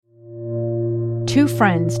Two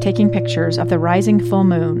friends taking pictures of the rising full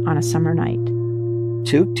moon on a summer night.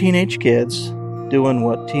 Two teenage kids doing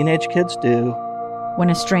what teenage kids do. When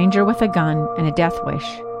a stranger with a gun and a death wish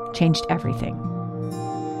changed everything.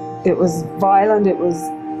 It was violent, it was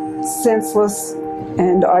senseless,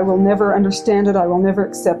 and I will never understand it, I will never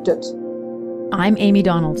accept it. I'm Amy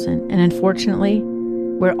Donaldson, and unfortunately,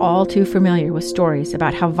 we're all too familiar with stories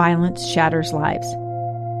about how violence shatters lives.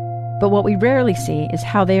 But what we rarely see is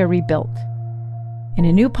how they are rebuilt. In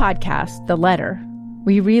a new podcast, The Letter,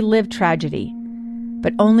 we relive tragedy,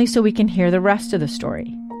 but only so we can hear the rest of the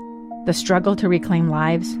story. The struggle to reclaim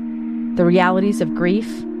lives, the realities of grief,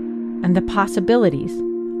 and the possibilities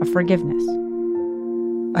of forgiveness.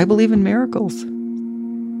 I believe in miracles.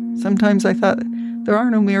 Sometimes I thought, there are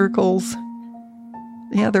no miracles.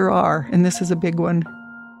 Yeah, there are, and this is a big one.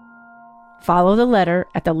 Follow The Letter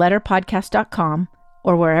at theletterpodcast.com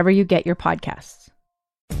or wherever you get your podcasts.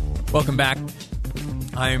 Welcome back.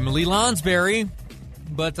 I'm Lee Lonsberry,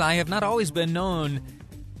 but I have not always been known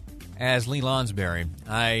as Lee Lonsberry.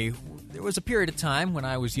 There was a period of time when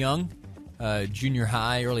I was young, junior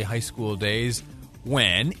high, early high school days,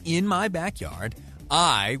 when, in my backyard,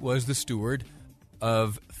 I was the steward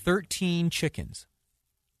of 13 chickens.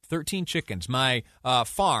 13 chickens. My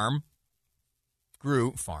farm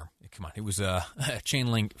grew... Come on. It was a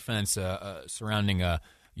chain-link fence surrounding a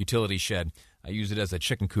utility shed. I used it as a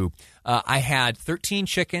chicken coop. I had 13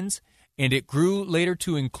 chickens, and it grew later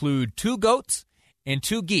to include 2 goats and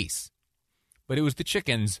 2 geese. But it was the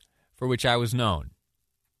chickens for which I was known.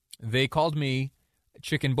 They called me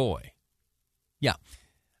Chicken Boy. Yeah.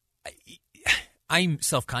 I'm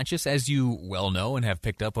self-conscious, as you well know and have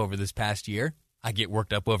picked up over this past year. I get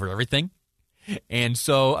worked up over everything. And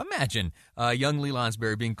so imagine young Lee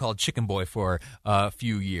Lonsberry being called Chicken Boy for a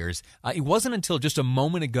few years. It wasn't until just a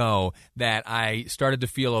moment ago that I started to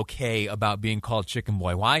feel okay about being called Chicken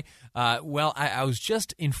Boy. Why? Well, I was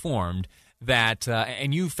just informed that,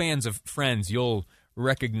 and you fans of Friends, you'll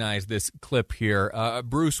recognize this clip here.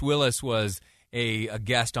 Bruce Willis was a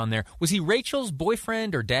guest on there. Was he Rachel's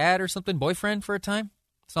boyfriend or dad or something? Boyfriend for a time?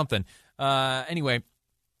 Something. Anyway,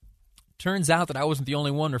 turns out that I wasn't the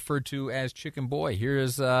only one referred to as Chicken Boy. Here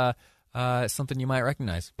is something you might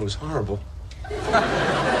recognize. It was horrible.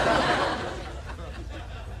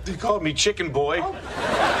 They called me Chicken Boy.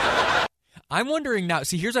 I'm wondering now,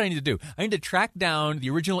 see, here's what I need to do. I need to track down the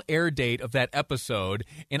original air date of that episode,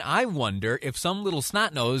 and I wonder if some little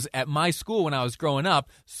snot-nose at my school when I was growing up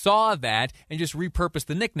saw that and just repurposed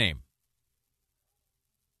the nickname.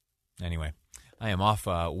 Anyway, I am off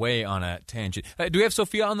way on a tangent. Do we have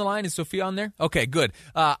Sophia on the line? Is Sophia on there? Okay, good.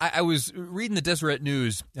 I was reading the Deseret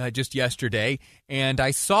News just yesterday, and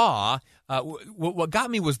I saw what got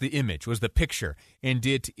me was the image, was the picture. And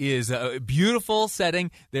it is a beautiful setting.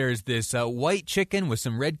 There's this white chicken with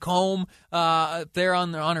some red comb there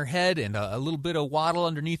on her head and a little bit of wattle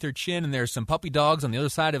underneath her chin. And there's some puppy dogs on the other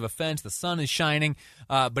side of a fence. The sun is shining.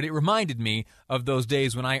 But it reminded me of those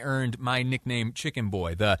days when I earned my nickname Chicken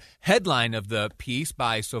Boy. The headline of the piece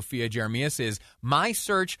by Sophia Jeremias is My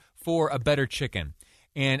Search for a Better Chicken.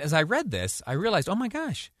 And as I read this, I realized, oh my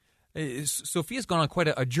gosh, Sophia's gone on quite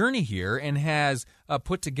a journey here and has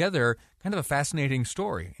put together kind of a fascinating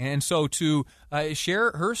story. And so to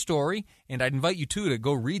share her story, and I'd invite you, too, to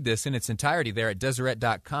go read this in its entirety there at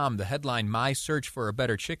Deseret.com, the headline, My Search for a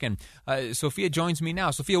Better Chicken. Sophia joins me now.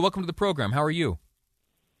 Sophia, welcome to the program. How are you?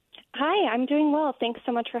 Hi, I'm doing well. Thanks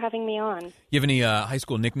so much for having me on. You have any high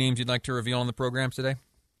school nicknames you'd like to reveal on the program today?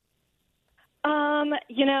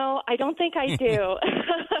 I don't think I do.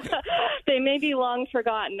 They may be long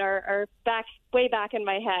forgotten or way back in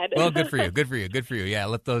my head. Well, good for you. Good for you. Yeah,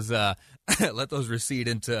 let those let those recede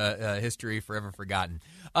into history forever forgotten.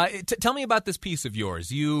 Tell me about this piece of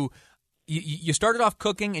yours. You started off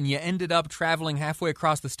cooking and you ended up traveling halfway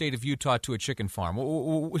across the state of Utah to a chicken farm.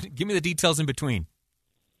 Give me the details in between.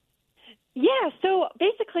 Yeah, so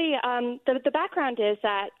basically the background is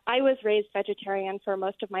that I was raised vegetarian for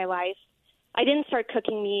most of my life. I didn't start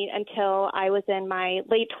cooking meat until I was in my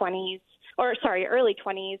early 20s.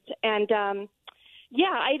 And,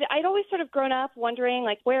 I'd always sort of grown up wondering,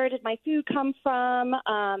 like, where did my food come from?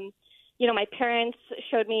 My parents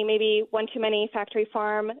showed me maybe one too many factory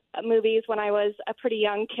farm movies when I was a pretty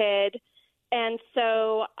young kid. And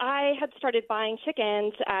so I had started buying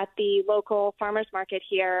chickens at the local farmer's market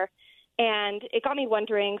here. And it got me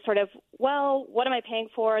wondering sort of, well, what am I paying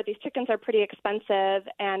for? These chickens are pretty expensive.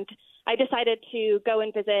 And I decided to go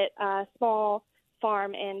and visit a small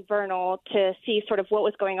farm in Vernal to see sort of what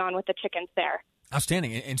was going on with the chickens there.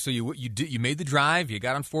 Outstanding. And so you made the drive, you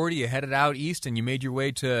got on 40, you headed out east, and you made your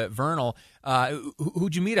way to Vernal.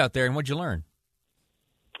 Who'd you meet out there, and what'd you learn?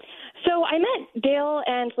 I met Dale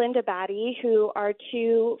and Linda Batty, who are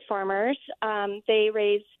two farmers. They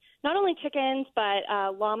raise not only chickens, but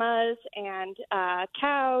llamas and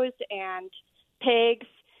cows and pigs.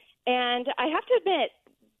 And I have to admit,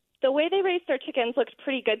 the way they raised their chickens looked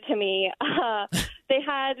pretty good to me. They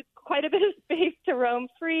had quite a bit of space to roam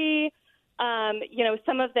free.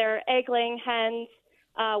 Some of their egg-laying hens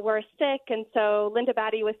were sick, and so Linda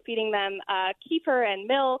Batty was feeding them kefir and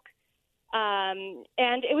milk.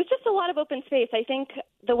 And it was just a lot of open space. I think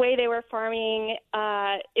the way they were farming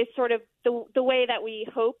is sort of the way that we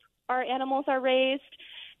hope our animals are raised.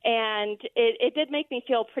 And it did make me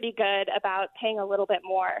feel pretty good about paying a little bit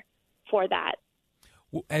more for that.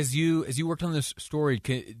 As you worked on this story,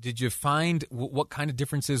 did you find what kind of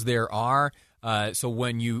differences there are? So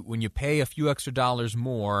when you pay a few extra dollars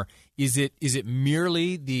more, is it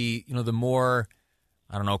merely the more,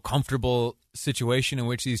 I don't know, comfortable situation in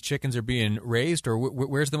which these chickens are being raised, or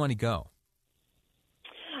where's the money go?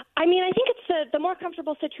 I mean, I think it's the more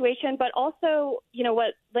comfortable situation, but also,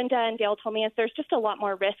 what Linda and Dale told me is there's just a lot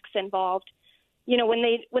more risks involved.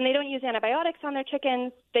 When they don't use antibiotics on their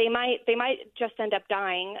chickens, they might just end up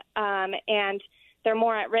dying, and they're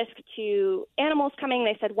more at risk to animals coming.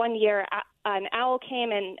 They said one year an owl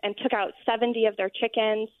came and took out 70 of their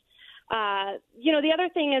chickens. The other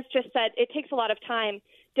thing is just that it takes a lot of time.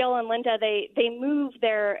 Dale and Linda, they move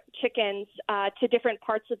their chickens to different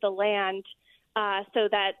parts of the land so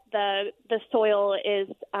that the soil is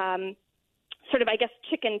sort of, I guess,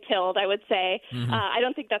 chicken tilled, I would say. Mm-hmm. I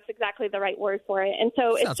don't think that's exactly the right word for it. And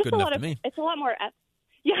so it's just a lot of, it's a lot more,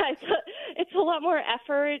 it's a lot more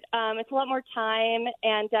effort. It's a lot more time.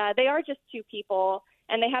 And they are just two people.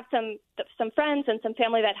 And they have some friends and some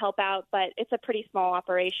family that help out, but it's a pretty small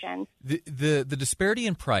operation. The disparity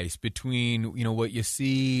in price between what you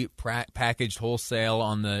see packaged wholesale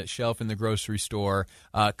on the shelf in the grocery store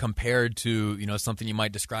compared to something you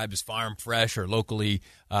might describe as farm fresh or locally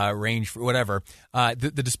ranged, whatever.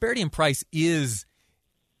 The disparity in price is,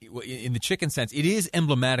 in the chicken sense, it is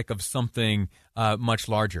emblematic of something much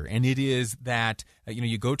larger, and it is that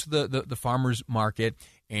you go to the farmer's market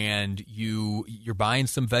and you're buying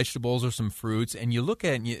some vegetables or some fruits, and you look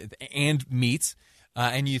at and meats,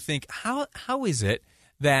 and you think, how is it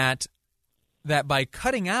that by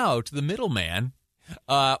cutting out the middleman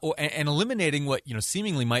and eliminating what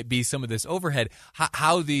seemingly might be some of this overhead,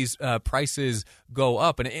 how these prices go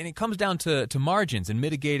up, and it comes down to margins and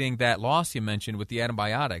mitigating that loss you mentioned with the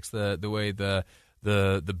antibiotics, the way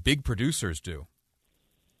the big producers do.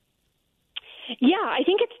 Yeah, I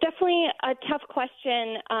think it's definitely a tough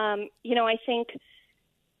question. I think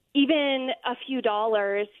even a few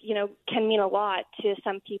dollars, can mean a lot to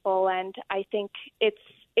some people, and I think it's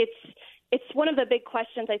one of the big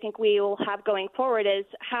questions I think we will have going forward is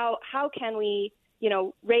how can we,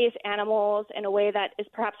 raise animals in a way that is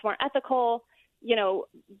perhaps more ethical,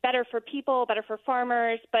 better for people, better for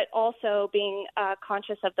farmers, but also being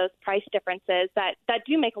conscious of those price differences that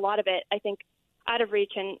do make a lot of it, I think, out of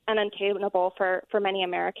reach and unattainable for many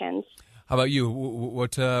Americans. How about you?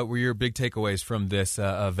 What were your big takeaways from this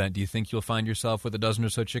event? Do you think you'll find yourself with a dozen or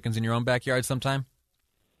so chickens in your own backyard sometime?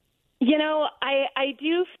 I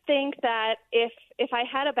do think that if I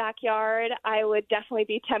had a backyard, I would definitely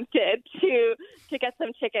be tempted to get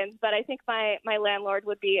some chickens. But I think my landlord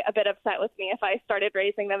would be a bit upset with me if I started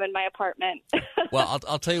raising them in my apartment. Well,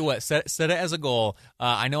 I'll tell you what, set it as a goal.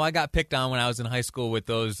 I know I got picked on when I was in high school with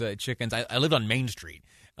those chickens. I lived on Main Street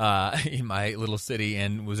in my little city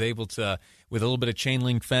and was able to, with a little bit of chain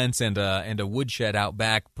link fence and a woodshed out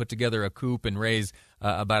back, put together a coop and raise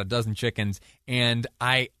about a dozen chickens. And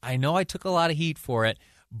I know I took a lot of heat for it,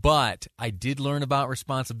 but I did learn about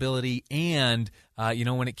responsibility. And,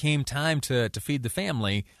 when it came time to feed the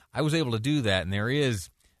family, I was able to do that. And there is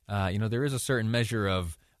a certain measure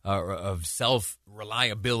of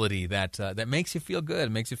self-reliability that makes you feel good.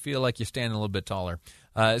 It makes you feel like you're standing a little bit taller.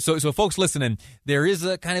 So folks listening, there is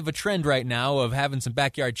a kind of a trend right now of having some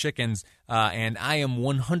backyard chickens, and I am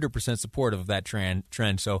 100% supportive of that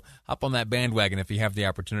trend. So hop on that bandwagon if you have the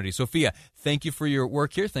opportunity. Sophia, thank you for your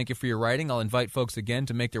work here. Thank you for your writing. I'll invite folks again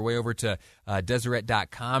to make their way over to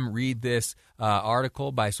Deseret.com. Read this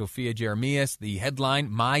article by Sophia Jeremias. The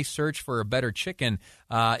headline, My Search for a Better Chicken.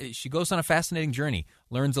 She goes on a fascinating journey,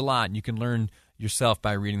 learns a lot, and you can learn yourself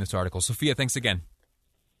by reading this article. Sophia, thanks again.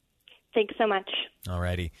 Thanks so much. All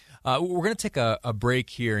righty. We're going to take a break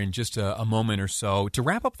here in just a moment or so. To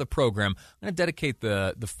wrap up the program, I'm going to dedicate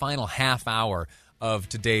the final half hour of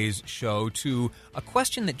today's show to a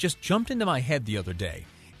question that just jumped into my head the other day.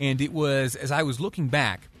 And it was, as I was looking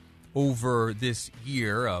back over this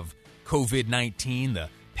year of COVID-19, the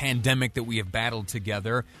pandemic that we have battled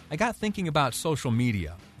together, I got thinking about social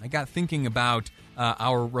media. I got thinking about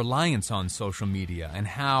our reliance on social media and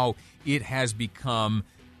how it has become,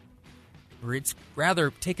 or it's rather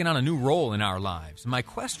taken on a new role in our lives. My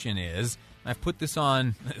question is, I've put this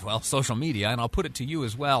on, social media, and I'll put it to you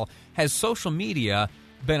as well. Has social media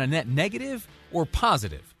been a net negative or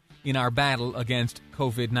positive in our battle against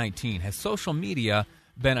COVID-19? Has social media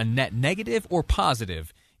been a net negative or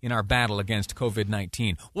positive in our battle against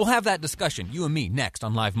COVID-19? We'll have that discussion, you and me, next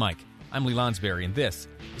on Live Mike. I'm Lee Lonsberry, and this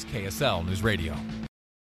is KSL News Radio.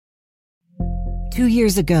 2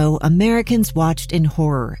 years ago, Americans watched in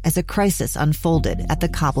horror as a crisis unfolded at the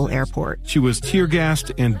Kabul airport. She was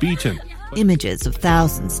tear-gassed and beaten. Images of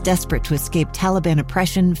thousands desperate to escape Taliban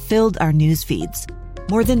oppression filled our news feeds.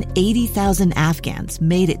 More than 80,000 Afghans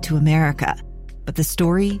made it to America. But the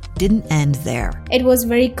story didn't end there. It was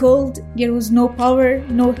very cold. There was no power,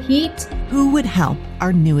 no heat. Who would help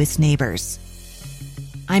our newest neighbors?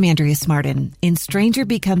 I'm Andrea Smartin. In Stranger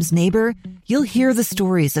Becomes Neighbor, you'll hear the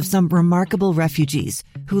stories of some remarkable refugees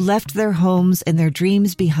who left their homes and their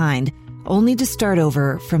dreams behind, only to start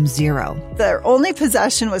over from zero. Their only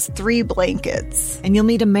possession was 3 blankets. And you'll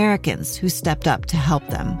meet Americans who stepped up to help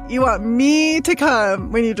them. You want me to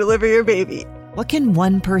come when you deliver your baby. What can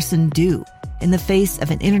one person do in the face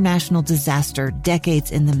of an international disaster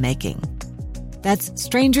decades in the making? That's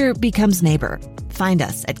Stranger Becomes Neighbor. Find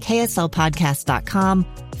us at kslpodcast.com.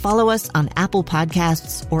 Follow us on Apple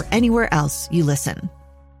Podcasts or anywhere else you listen.